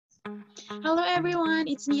Hello everyone,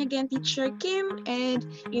 it's me again, Teacher Kim, and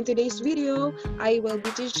in today's video, I will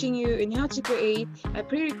be teaching you on how to create a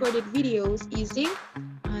pre-recorded videos using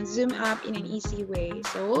Zoom app in an easy way.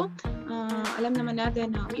 So, alam naman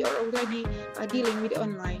natin na we are already dealing with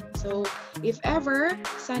online. So, if ever,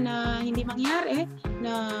 sana hindi mangyari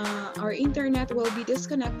na our internet will be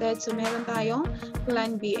disconnected, so meron tayong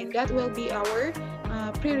plan B, and that will be our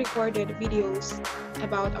pre-recorded videos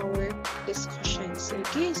about our discussions.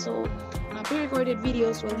 Okay, so pre-recorded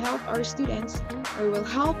videos will help our students, or will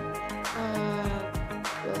help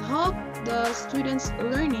the students'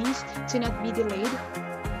 learnings to not be delayed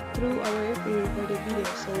through our pre-recorded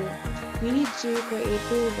videos. So we need to create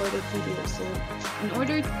pre-recorded videos. So in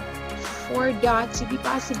order for that to be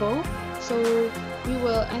possible, so we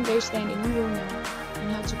will understand and we will know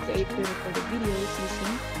on how to create pre-recorded videos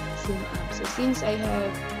using Zoom app. So since I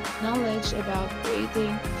have knowledge about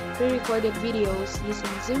creating pre-recorded videos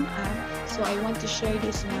using Zoom app, so I want to share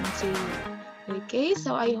this one to you. Okay,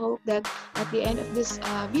 so I hope that at the end of this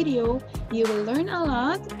video, you will learn a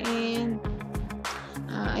lot, and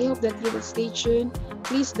I hope that you will stay tuned.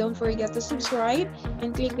 Please don't forget to subscribe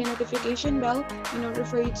and click the notification bell in order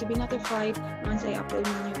for you to be notified once I upload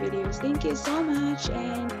new videos. Thank you so much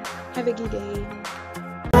and have a good day.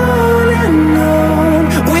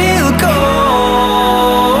 We'll go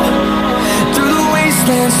through the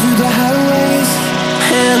wastelands, through the highways,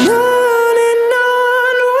 and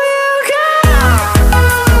on we'll go.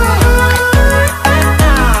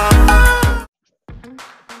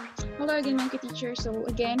 Hello again, monkey teacher. So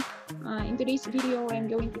again, in today's video, I'm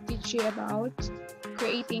going to teach you about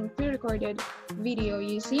creating pre-recorded video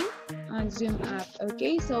using Zoom app.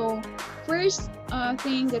 Okay, so first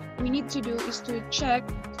thing that we need to do is to check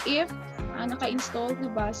if naka-install na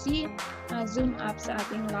ba si Zoom app sa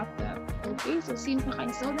ating laptop. Okay, so since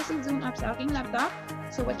naka-install na si Zoom app sa aking laptop,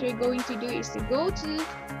 so what we're going to do is to go to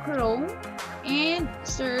Chrome and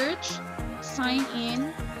search sign in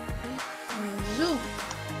Zoom.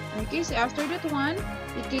 Okay, so after that one,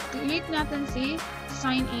 i-click natin si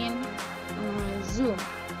sign in Zoom.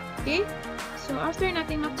 Okay, so after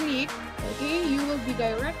natin ma-click, okay, you will be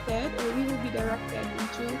directed, or we will be directed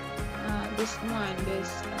into this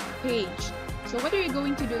page. So what are you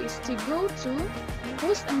going to do is to go to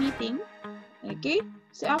host a meeting. Okay,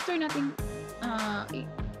 so after natin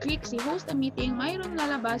click si host a meeting, mayroong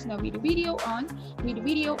lalabas na with video on, with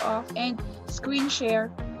video off, and screen share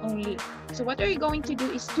only. So what are you going to do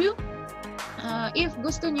is to if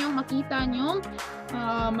gusto nyo makita nyo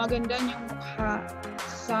maganda nyong mukha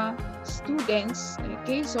sa students,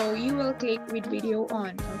 okay, so you will click with video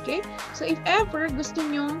on. Okay, so if ever gusto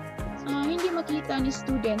nyo hindi makita ni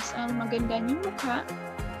students ang maganda nyong mukha,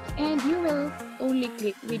 and you will only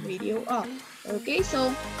click with video off. Okay, so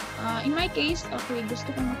in my case, okay, gusto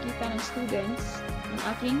kong makita ng students ang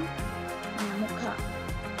aking mukha.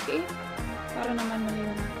 Okay, para naman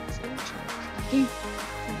maliwanag. Okay,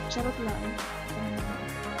 charot lang.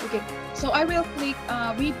 Okay, so I will click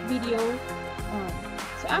with video on.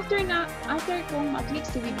 So after kong ma-click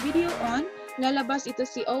si with video on, lalabas ito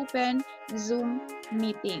si Open Zoom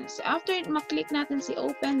Meeting. So after ma-click natin si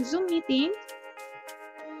Open Zoom Meeting,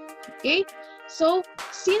 okay, so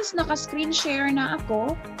since naka-screen share na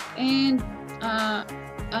ako, and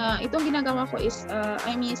itong ginagawa ko is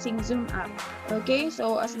I'm using Zoom app. Okay,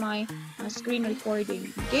 so as my screen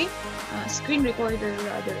recording. Okay, screen recorder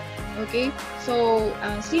rather. Okay, so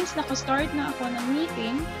since naka-start na ako ng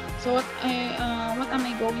meeting, so what am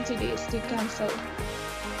I going to do is to cancel.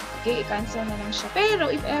 Okay, cancel na lang siya. Pero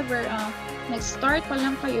if ever nag-start pa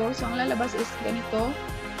lang kayo, so ang lalabas is ganito,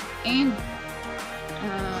 and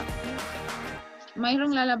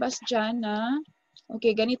mayroong lalabas dyan na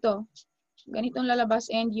okay, ganitong lalabas,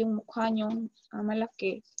 and yung mukha nyong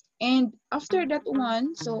malaki. And after that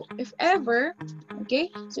one, so if ever,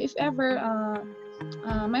 okay, so if ever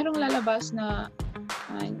mayroong lalabas na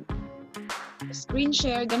screen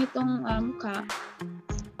share, ganitong mukha,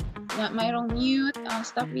 na mayroong mute,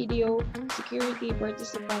 stop video, security,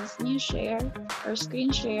 participants, new share, or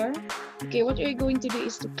screen share. Okay, what you're going to do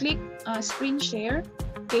is to click screen share.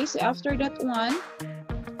 Okay, so after that one,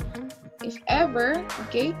 if ever,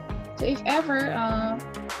 okay, so if ever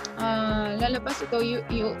lalabas ito,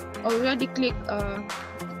 you already click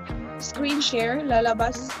screen share,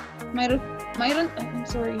 lalabas, mayroon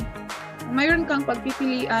kang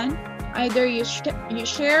pagpipilian, either you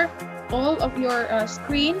share all of your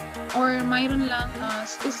screen, or mayroon lang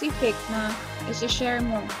specific na i-share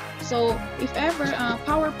mo. So if ever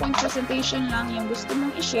PowerPoint presentation lang yung gusto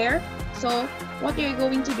mong i-share, so what you're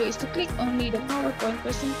going to do is to click only the PowerPoint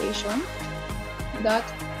presentation that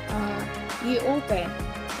you open.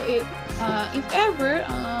 So So, if ever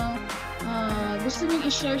gusto nyo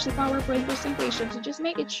i-share si PowerPoint presentation, so just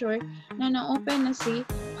make it sure na na-open na si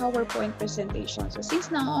PowerPoint presentation. So, since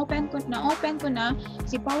na-open ko na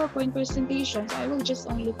si PowerPoint presentation, so I will just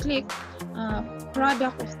only click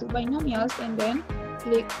product of two binomials and then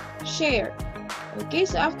click share. Okay,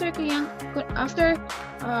 so after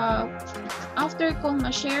kong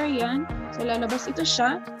ma-share yan, so lalabas ito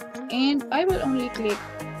siya, and I will only click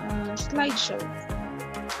slideshow.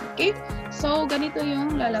 Okay, so ganito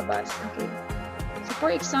yung lalabas. Okay, so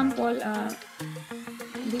for example,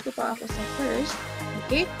 dito pa ako sa first.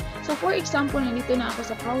 Okay, so for example, nandito na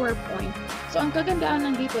ako sa PowerPoint. So ang kagandahan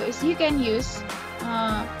nandito is you can use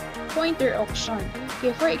pointer option.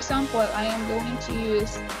 Okay, for example, I am going to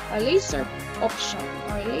use a laser option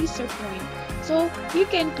or laser point. So you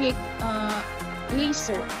can click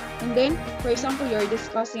laser, and then for example you're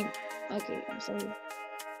discussing, okay, I'm sorry.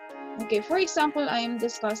 Okay, for example, I am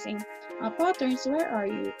discussing patterns, where are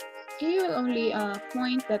you? Okay, you will only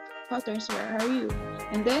point that patterns, where are you?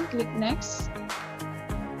 And then click next.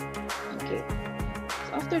 Okay,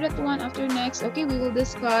 so after that one, after next, okay, we will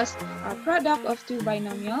discuss a product of two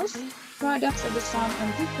binomials, products of the sum and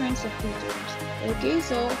difference of two terms. Okay,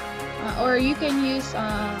 so or you can use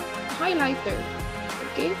highlighter.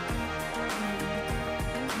 Okay,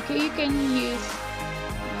 okay, you can use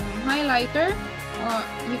highlighter, or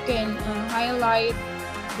you can highlight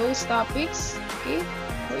those topics. Okay,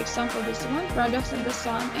 for example, this one, products of the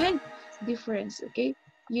sum and difference. Okay,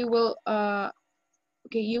 you will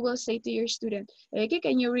okay, you will say to your student, okay,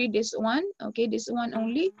 can you read this one? Okay, this one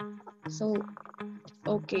only. So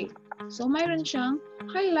okay, so mayroon siyang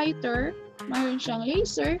highlighter, mayroon siyang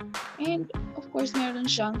laser, and of course mayroon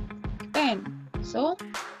siyang pen. So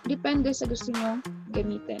depende sa gusto nyo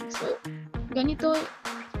gamitin. So ganito.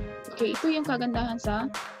 Okay, ito yung kagandahan sa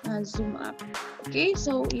Zoom app. Okay,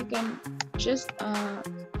 so you can just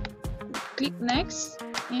click next,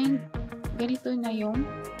 and ganito na yung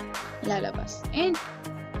lalabas. And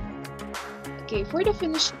okay, for the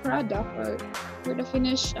finished product or for the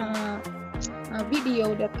finished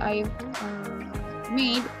video that I've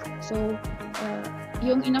made, so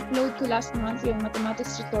yung in-upload ko last month, yung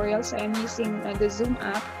mathematics tutorials, I'm using the Zoom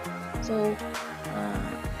app. So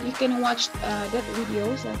you can watch that video.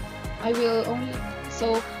 So I will only,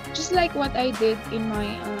 so just like what I did in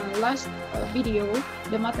my last video,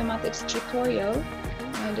 the mathematics tutorial,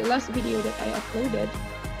 the last video that I uploaded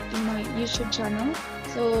in my YouTube channel.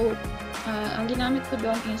 So ang ginamit ko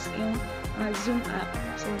doon is yung Zoom app.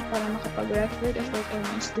 So para makapag-record ako for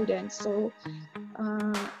my students. So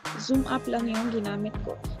Zoom app lang yung ginamit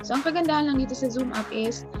ko. So ang kagandahan lang dito sa Zoom app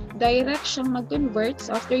is direct siyang mag-convert.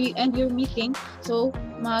 So after you end your meeting, so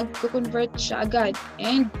mag-convert siya agad.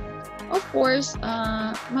 And of course,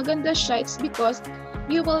 maganda siya. It's because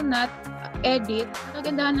you will not edit.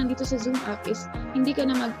 Kagandahan lang dito sa Zoom app is hindi ka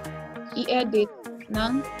na mag-i-edit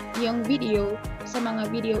ng yung video sa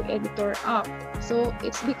mga video editor app. So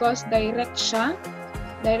it's because direct siya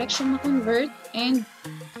ma-convert, and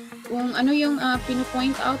kung ano yung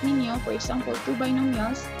pino-point out ninyo, for example, two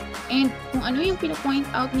binomials, and kung ano yung pino-point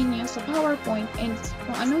out ninyo sa PowerPoint, and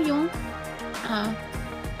kung ano yung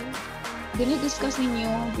dinidiscuss ninyo,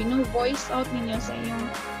 bino-voice out ninyo sa inyong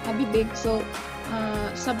bibig, so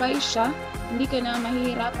sabay siya, hindi ka na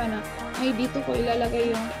mahihirapan na, ay dito ko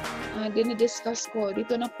ilalagay yung dinidiscuss ko,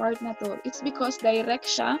 dito na part na to. It's because direct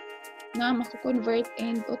siya na mako-convert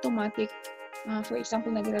and automatic. For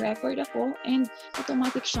example, nagre-record ako and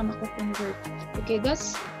automatic siya mako-convert. Okay,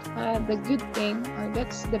 that's the good thing, or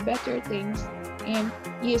that's the better things in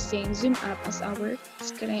using Zoom app as our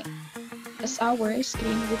screen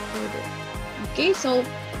recorder. Okay, so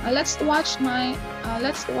let's watch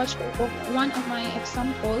one of my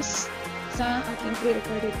examples sa ating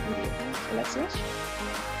pre-recorded video. So let's watch.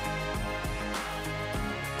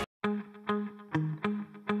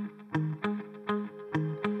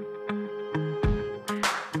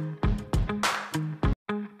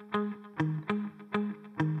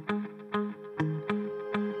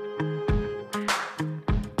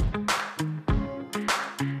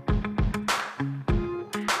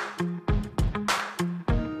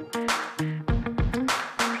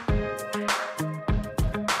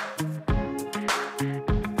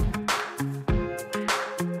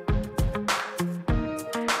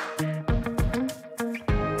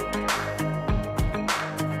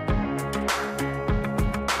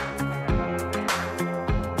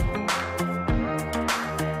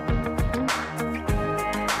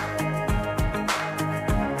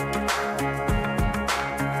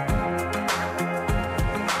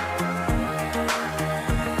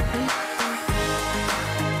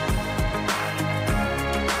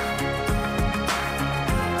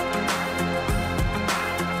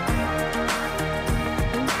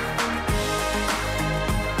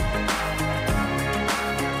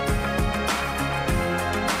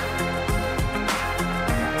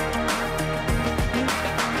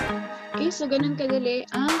 Okay, so ganun kadali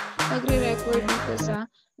ang pagre-record dito sa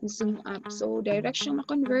Zoom app. So, direct siyang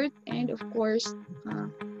ma-convert and of course,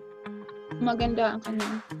 maganda ang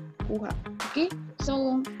kanyang kuha. Okay?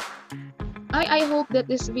 So, I hope that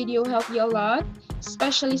this video helped you a lot,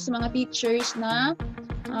 especially sa mga teachers na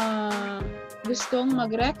gustong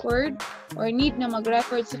mag-record or need na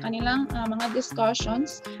mag-record sa kanilang mga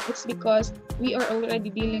discussions. It's because we are already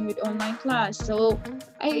dealing with online class. So,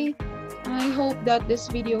 I hope that this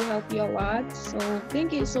video helped you a lot. So,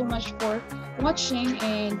 thank you so much for watching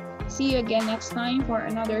and see you again next time for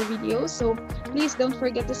another video. So, please don't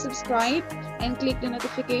forget to subscribe and click the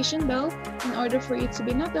notification bell in order for you to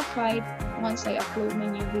be notified once I upload my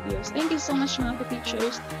new videos. Thank you so much mga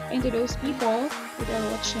ka-teachers and to those people that are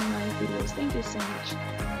watching my videos. Thank you so much.